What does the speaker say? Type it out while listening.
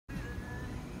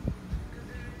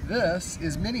This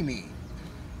is Mini-Me.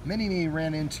 Mini-Me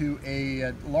ran into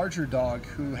a larger dog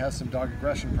who has some dog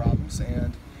aggression problems,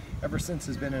 and ever since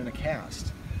has been in a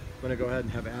cast. I'm going to go ahead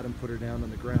and have Adam put her down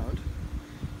on the ground.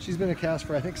 She's been in a cast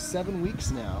for I think 7 weeks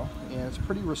now, and it's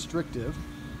pretty restrictive.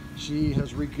 She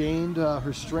has regained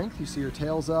her strength. You see her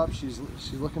tail's up. She's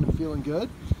looking and feeling good.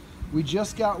 We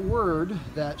just got word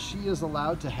that she is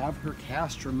allowed to have her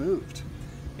cast removed.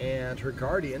 And her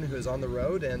guardian, who is on the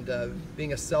road, and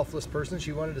being a selfless person,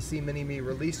 she wanted to see Mini-Me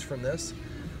released from this.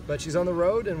 But she's on the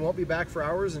road and won't be back for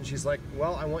hours, and she's like,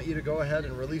 well, I want you to go ahead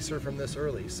and release her from this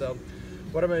early. So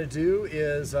what I'm going to do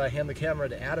is hand the camera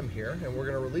to Adam here, and we're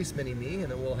going to release Mini-Me,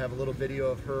 and then we'll have a little video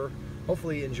of her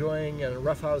hopefully enjoying and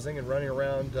roughhousing and running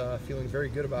around feeling very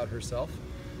good about herself.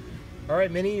 All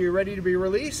right, Minnie, you ready to be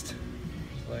released?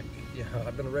 Like, yeah,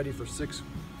 I've been ready for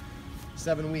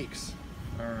 7 weeks.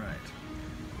 All right.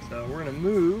 So we're going to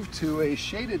move to a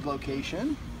shaded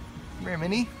location. Come here,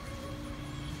 Minnie.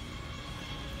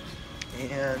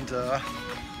 And I'm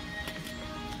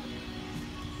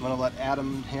going to let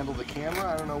Adam handle the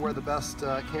camera. I don't know where the best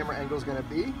camera angle is going to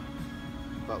be,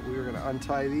 but we're going to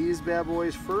untie these bad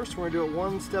boys first. We're going to do it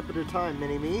one step at a time,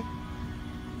 Mini-Me.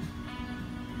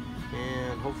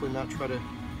 And hopefully not try to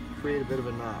create a bit of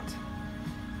a knot.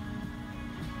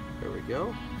 There we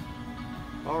go.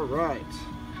 All right.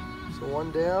 So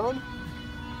one down.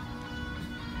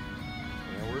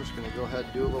 And we're just going to go ahead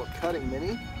and do a little cutting,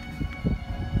 Minnie.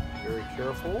 Very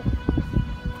careful.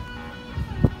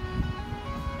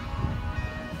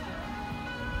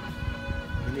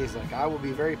 Minnie's like, I will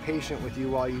be very patient with you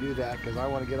while you do that because I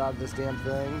want to get out of this damn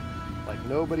thing like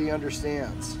nobody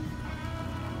understands.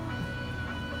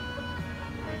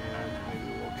 And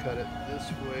maybe we'll cut it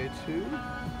this way too.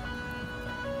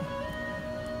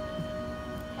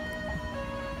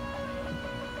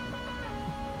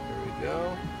 There we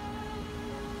go.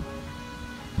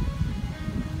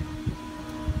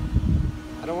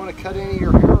 I don't want to cut any of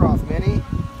your hair off, Minnie.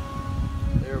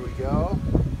 There we go.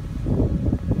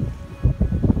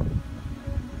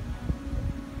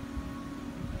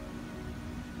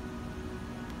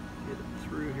 Get it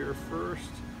through here first.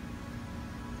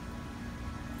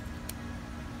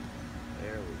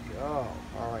 There we go.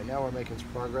 All right, now we're making some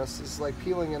progress. This is like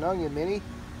peeling an onion, Minnie.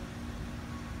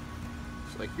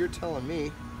 It's like you're telling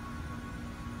me.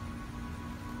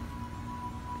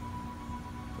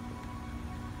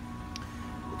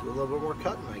 Do a little bit more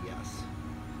cutting, I guess.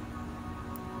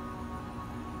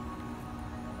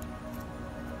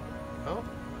 Oh.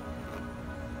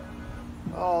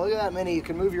 Oh, look at that, Minnie. You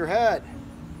can move your head.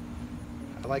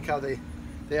 I like how they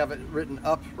have it written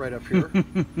up right up here.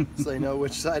 So they know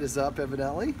which side is up,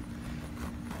 evidently.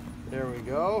 There we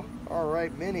go. All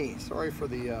right, Minnie. Sorry for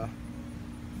the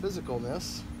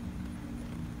physicalness.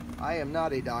 I am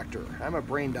not a doctor. I'm a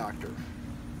brain doctor.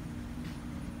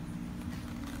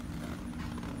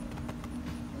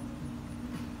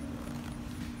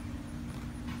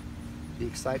 The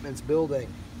excitement's building.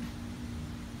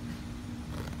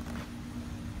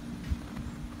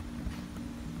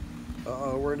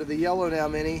 Uh-oh, we're into the yellow now,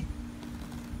 Minnie.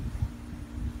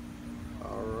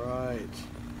 All right.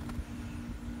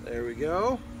 There we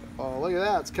go. Oh, look at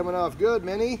that. It's coming off good,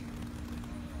 Minnie.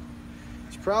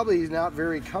 It's probably not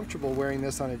very comfortable wearing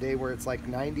this on a day where it's like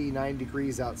 99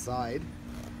 degrees outside.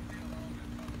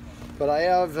 But I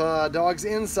have dogs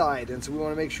inside, and so we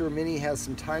want to make sure Minnie has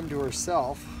some time to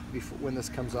herself before, when this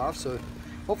comes off. So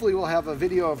hopefully we'll have a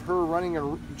video of her running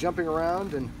and jumping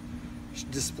around and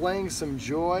displaying some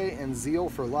joy and zeal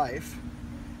for life,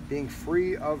 being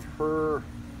free of her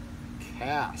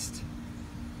cast.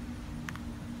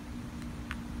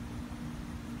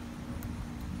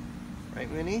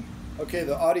 Right, Minnie? Okay,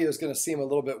 the audio is going to seem a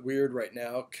little bit weird right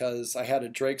now because I had a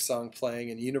Drake song playing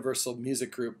and Universal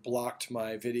Music Group blocked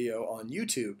my video on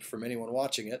YouTube from anyone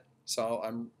watching it. So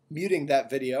I'm muting that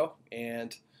video,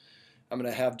 and I'm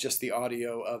going to have just the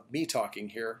audio of me talking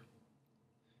here.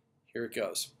 Here it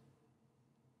goes.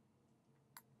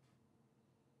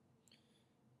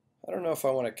 I don't know if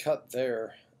I want to cut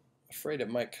there. I'm afraid it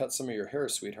might cut some of your hair,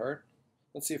 sweetheart.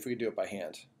 Let's see if we can do it by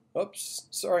hand. Oops,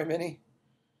 sorry, Minnie.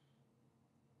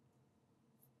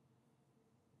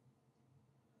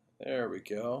 There we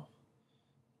go.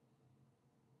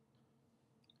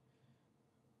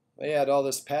 They had all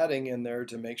this padding in there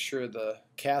to make sure the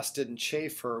cast didn't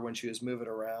chafe her when she was moving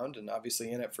around, and obviously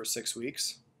in it for 6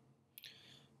 weeks.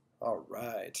 All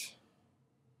right.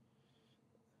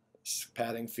 This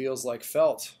padding feels like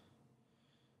felt.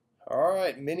 All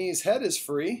right, Minnie's head is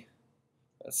free.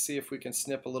 Let's see if we can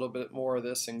snip a little bit more of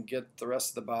this and get the rest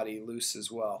of the body loose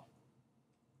as well.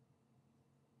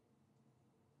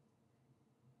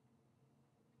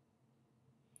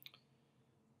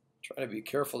 Try to be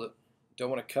careful that don't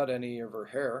want to cut any of her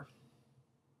hair.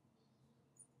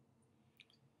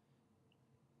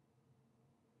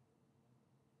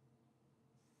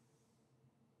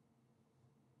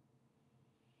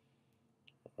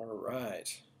 All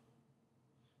right.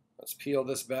 Let's peel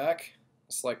this back.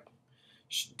 It's like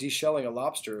deshelling a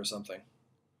lobster or something.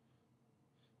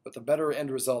 But the better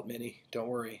end result, Minnie. Don't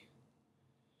worry.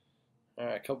 All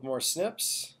right, a couple more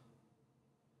snips.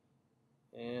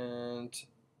 And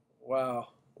wow,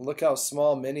 look how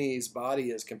small Minnie's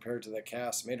body is compared to that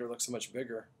cast. Made her look so much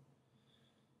bigger.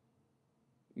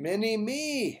 Minnie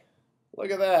me!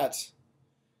 Look at that.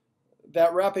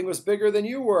 That wrapping was bigger than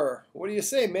you were. What do you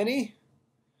say, Minnie?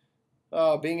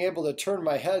 Oh, being able to turn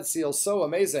my head feels so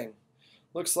amazing.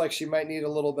 Looks like she might need a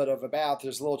little bit of a bath.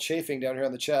 There's a little chafing down here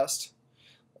on the chest.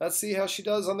 Let's see how she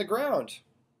does on the ground.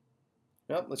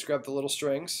 Yep, let's grab the little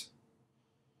strings.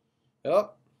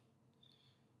 Yep.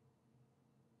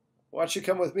 Why don't you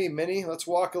come with me, Minnie? Let's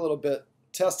walk a little bit.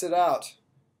 Test it out.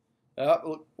 Yep,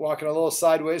 walking a little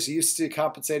sideways. Used to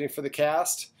compensating for the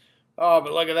cast. Oh,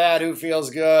 but look at that. Who feels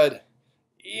good?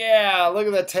 Yeah, look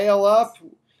at the tail up.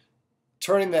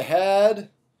 Turning the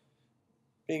head.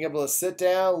 Being able to sit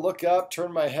down, look up,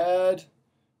 turn my head.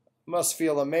 Must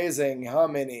feel amazing, huh,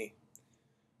 Minnie?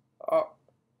 Oh,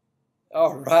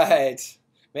 all right.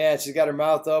 Man, she's got her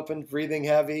mouth open, breathing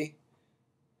heavy.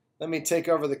 Let me take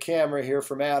over the camera here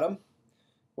from Adam.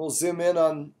 We'll zoom in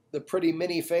on the pretty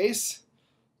Minnie face.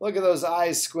 Look at those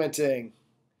eyes squinting.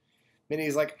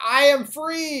 Minnie's like, I am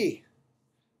free.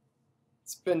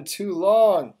 It's been too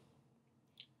long.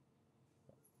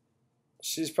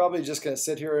 She's probably just going to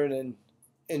sit here and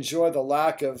enjoy the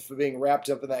lack of being wrapped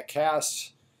up in that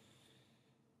cast.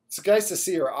 It's nice to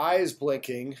see her eyes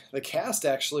blinking. The cast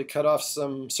actually cut off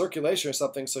some circulation or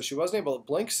something, so she wasn't able to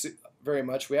blink very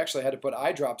much. We actually had to put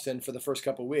eye drops in for the first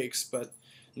couple weeks, but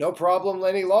no problem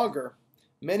any longer.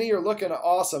 Minnie, you're looking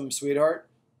awesome, sweetheart.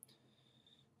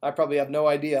 I probably have no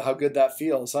idea how good that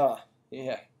feels, huh?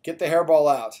 Yeah, get the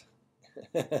hairball out.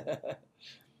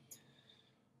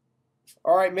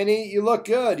 All right, Minnie, you look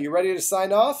good. You ready to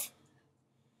sign off?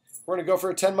 We're going to go for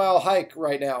a 10-mile hike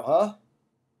right now, huh?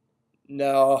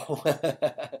 No.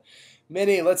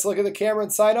 Minnie, let's look at the camera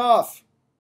and sign off.